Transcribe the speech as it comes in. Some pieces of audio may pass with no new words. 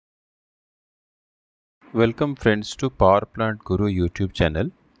Welcome friends to Power Plant Guru YouTube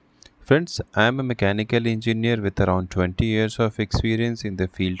channel. Friends, I am a mechanical engineer with around 20 years of experience in the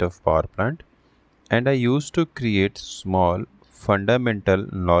field of power plant, and I used to create small fundamental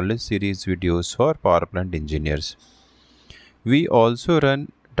knowledge series videos for power plant engineers. We also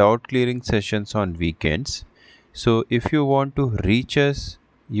run doubt clearing sessions on weekends. So if you want to reach us,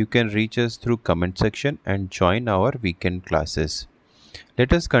 you can reach us through comment section and join our weekend classes.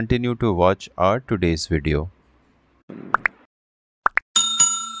 Let us continue to watch our today's video.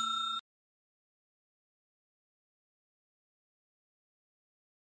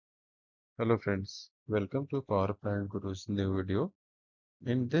 Hello friends, welcome to Power Plant Guru's new video.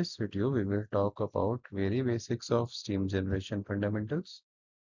 In this video, we will talk about very basics of steam generation fundamentals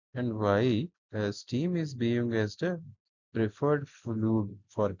and why steam is being as the preferred fluid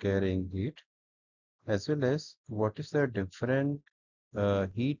for carrying heat, as well as what is the different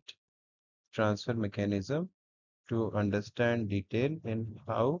heat transfer mechanism to understand detail in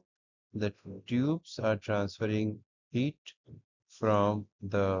how the tubes are transferring heat from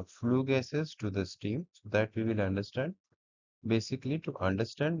the flue gases to the steam, so that we will understand basically to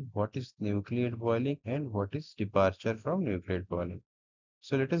understand what is nucleate boiling and what is departure from nucleate boiling.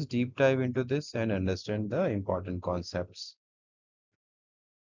 So let us deep dive into this and understand the important concepts.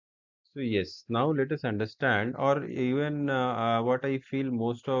 So yes, now let us understand, or even what I feel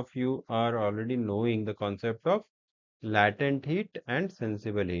most of you are already knowing the concept of latent heat and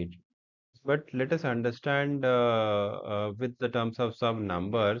sensible heat. But let us understand with the terms of some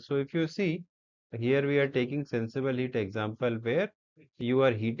numbers. So if you see here we are taking sensible heat example where you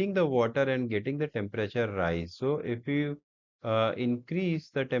are heating the water and getting the temperature rise. So if you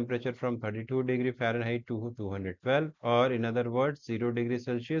increase the temperature from 32 degree Fahrenheit to 212, or in other words 0 degree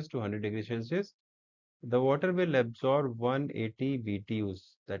Celsius to 100 degree Celsius, the water will absorb 180 BTUs.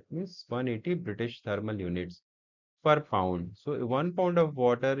 That means 180 British thermal units per pound. So 1 pound of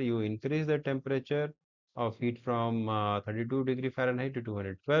water, you increase the temperature of heat from 32 degree Fahrenheit to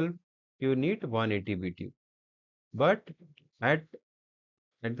 212, you need 180 BTU. But at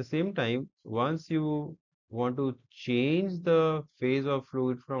at the same time, once you want to change the phase of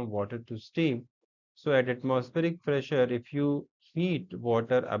fluid from water to steam, so at atmospheric pressure, if you heat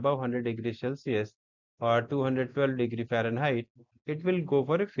water above 100 degrees Celsius or 212 degree Fahrenheit, it will go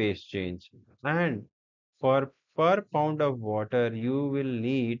for a phase change. And for per pound of water, you will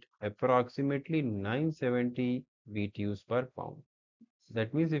need approximately 970 BTUs per pound.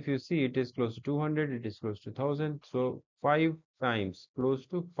 That means if you see it is close to 200, it is close to 1000. So five times, close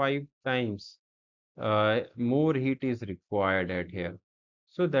to five times more heat is required at here.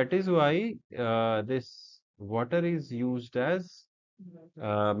 So that is why this water is used as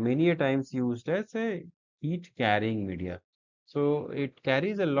many a times used as a heat carrying media. So it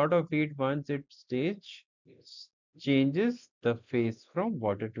carries a lot of heat once it changes the phase from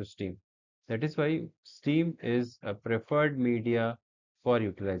water to steam. That is why steam is a preferred media for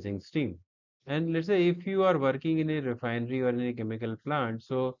utilizing steam. And let's say if you are working in a refinery or in a chemical plant,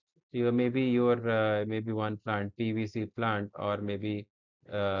 so maybe one plant, PVC plant, or maybe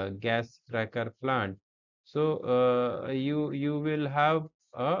gas cracker plant. So you will have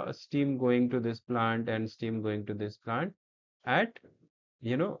a steam going to this plant and steam going to this plant at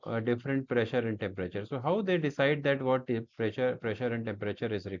a different pressure and temperature. So how they decide that what pressure and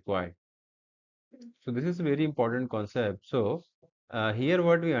temperature is required? So this is a very important concept. So here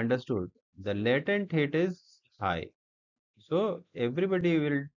what we understood, the latent heat is high. So everybody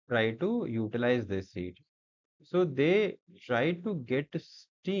will try to utilize this heat. So they try to get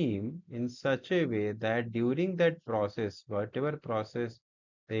steam in such a way that during that process, whatever process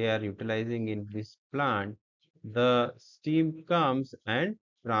they are utilizing in this plant, the steam comes and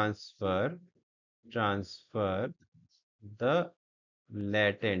transfer the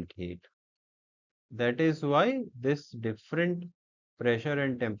latent heat. That is why this different pressure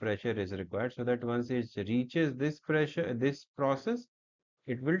and temperature is required, so that once it reaches this pressure, this process,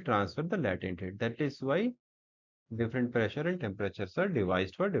 it will transfer the latent heat. That is why different pressure and temperatures are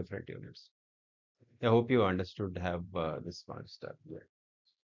devised for different units. I hope you understood have this one step. Yeah.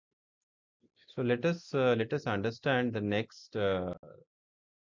 So let us understand the next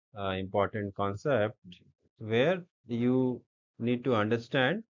important concept where you need to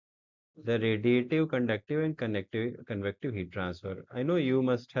understand the radiative, conductive, and convective heat transfer. I know you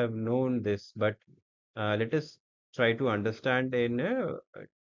must have known this, but let us try to understand in a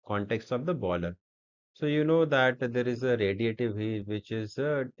context of the boiler. So you know that there is a radiative heat which is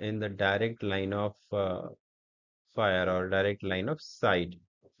in the direct line of fire or direct line of sight,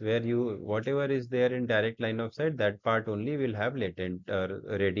 where you whatever is there in direct line of sight, that part only will have latent or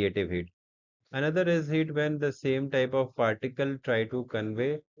radiative heat. Another is heat when the same type of particle try to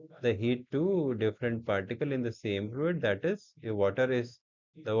convey the heat to different particle in the same fluid. That is, the water is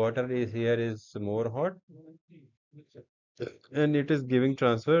here is more hot, and it is giving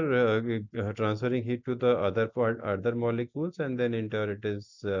transferring heat to the other molecules, and then in turn it is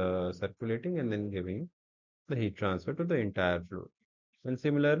circulating and then giving the heat transfer to the entire fluid. And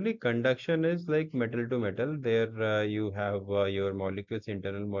similarly, conduction is like metal to metal. There you have your molecules,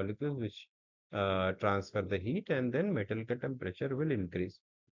 internal molecules, which transfer the heat, and then metal temperature will increase.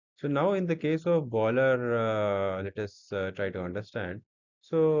 So now, in the case of boiler, let us try to understand.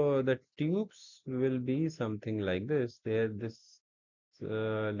 So the tubes will be something like this. Let's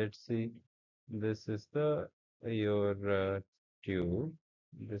see. This is the your tube.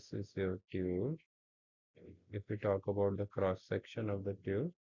 This is your tube. If we talk about the cross section of the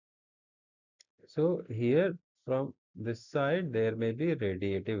tube, so here from this side there may be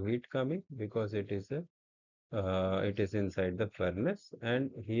radiative heat coming because it is inside the furnace,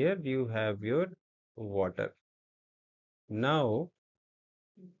 and here you have your water. Now,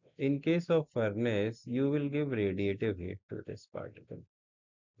 in case of furnace, you will give radiative heat to this particle.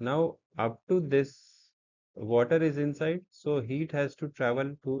 Now, up to this, water is inside, so heat has to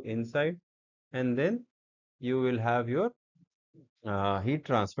travel to inside, and then you will have your heat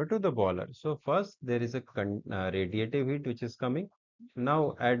transfer to the boiler. So first there is a radiative heat which is coming.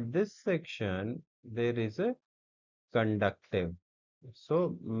 Now at this section there is a conductive.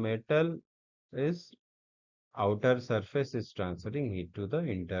 So metal is outer surface is transferring heat to the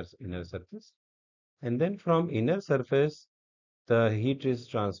inner surface, and then from inner surface the heat is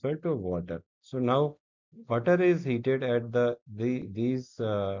transferred to water. So now water is heated at these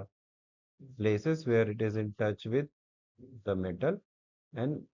places where it is in touch with the metal,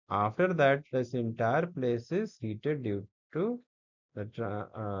 and after that this entire place is heated due to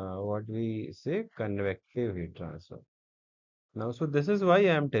what we say convective heat transfer. Now, so this is why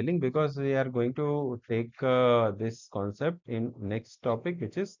I am telling, because we are going to take this concept in next topic,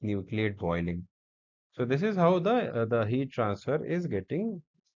 which is nucleate boiling. So this is how the heat transfer is getting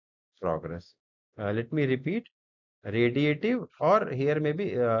progress. Let me repeat: radiative, or here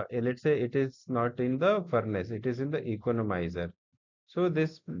maybe let's say it is not in the furnace, it is in the economizer. So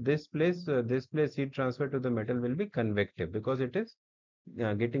this place heat transfer to the metal will be convective because it is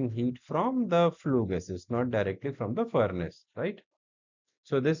getting heat from the flue gases, not directly from the furnace, right?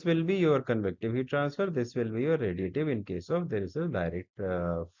 So this will be your convective heat transfer. This will be your radiative in case of there is a direct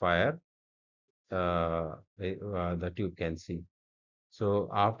fire the tube can see. So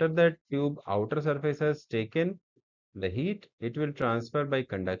after that tube outer surface has taken the heat, it will transfer by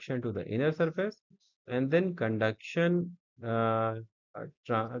conduction to the inner surface, and then conduction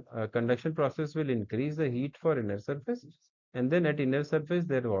process will increase the heat for inner surface, and then at inner surface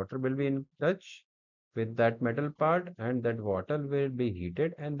their water will be in touch with that metal part, and that water will be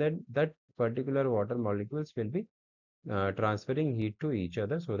heated, and then that particular water molecules will be transferring heat to each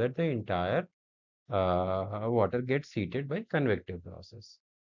other so that the entire water gets heated by convective process.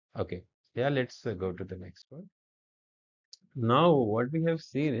 Okay, yeah, let's go to the next one. Now, what we have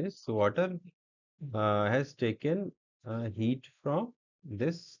seen is water has taken heat from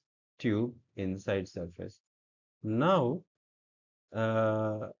this tube inside surface. Now,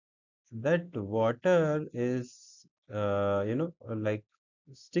 uh, that water is, like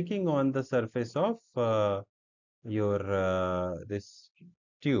sticking on the surface of your this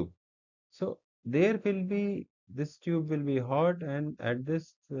tube. So there will be this tube will be hot, and at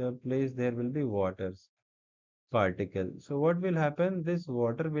this place there will be waters particle. So what will happen? This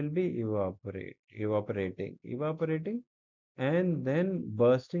water will be evaporating, and then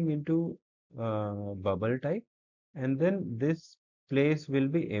bursting into bubble type, and then this place will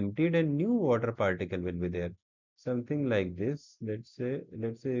be emptied, and new water particle will be there. Something like this. Let's say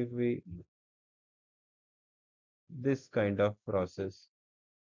if we this kind of process,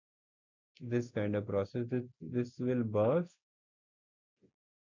 this will burst,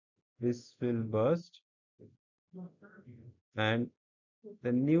 and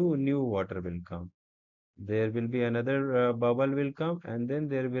the new water will come. There will be another bubble will come, and then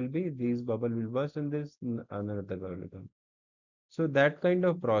there will be these bubble will burst, and another bubble will come. So that kind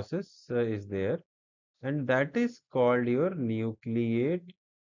of process is there, and that is called your nucleate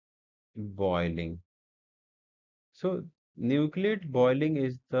boiling. So nucleate boiling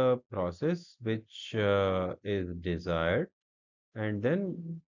is the process which is desired, and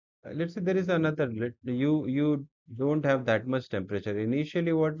then let's say there is you don't have that much temperature.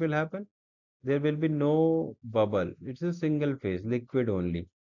 Initially, what will happen? There will be no bubble. It's a single phase, liquid only.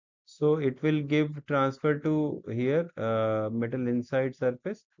 So it will give transfer to here metal inside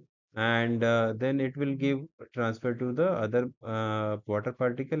surface, and then it will give transfer to the other water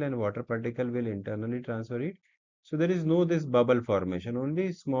particle, and water particle will internally transfer it. So there is no this bubble formation,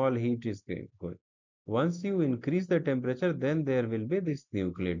 only small heat is going. Once you increase the temperature, then there will be this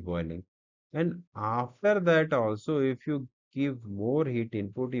nucleate boiling. And after that also, if you give more heat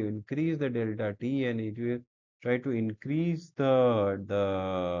input, you increase the delta T, and it will try to increase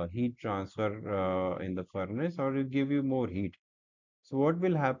the heat transfer in the furnace, or it give you more heat. So what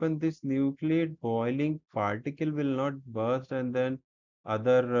will happen? This nucleate boiling particle will not burst, and then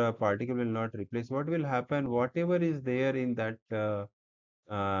other particle will not replace. What will happen? Whatever is there in that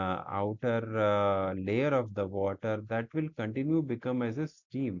outer layer of the water, that will continue become as a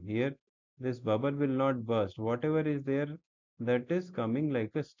steam. Here, this bubble will not burst. Whatever is there, that is coming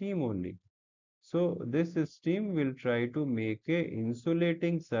like a steam only. So this steam will try to make a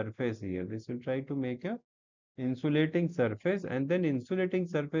insulating surface here. This will try to make a insulating surface, and then insulating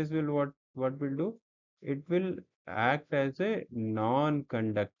surface will what will do, it will act as a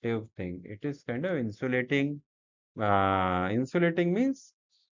non-conductive thing. It is kind of insulating. Insulating means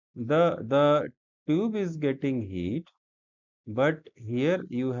the tube is getting heat, but here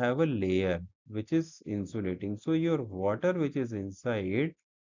you have a layer which is insulating. So your water which is inside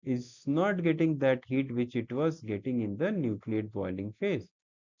is not getting that heat which it was getting in the nucleate boiling phase.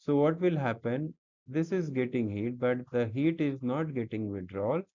 So what will happen? This is getting heat, but the heat is not getting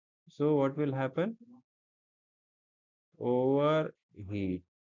withdrawal. So what will happen? Overheating.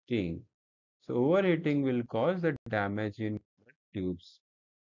 So overheating will cause the damage in tubes.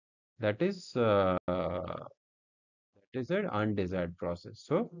 That is an undesired process.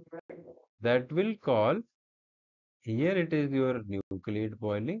 So that will call, here it is your nucleate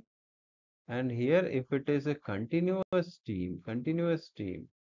boiling, and here if it is a continuous steam,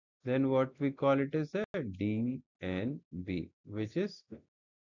 then what we call it is a DNB, which is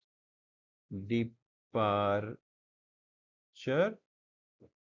departure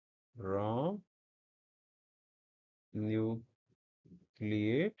from nucleate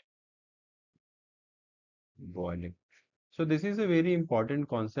boiling. So this is a very important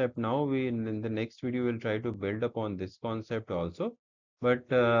concept. Now we in the next video will try to build upon this concept also.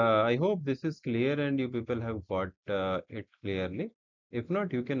 But I hope this is clear and you people have got it clearly. If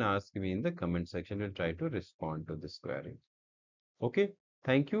not, you can ask me in the comment section. We'll try to respond to this query. Okay.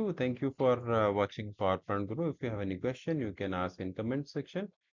 Thank you. Thank you for watching PowerPoint Guru. If you have any question, you can ask in comment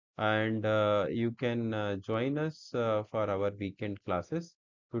section, and you can join us for our weekend classes.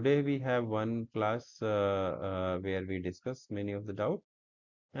 Today we have one class where we discuss many of the doubt,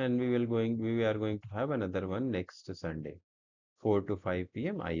 and we are going to have another one next Sunday, 4 to 5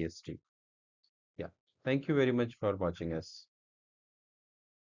 p.m. IST. Yeah. Thank you very much for watching us.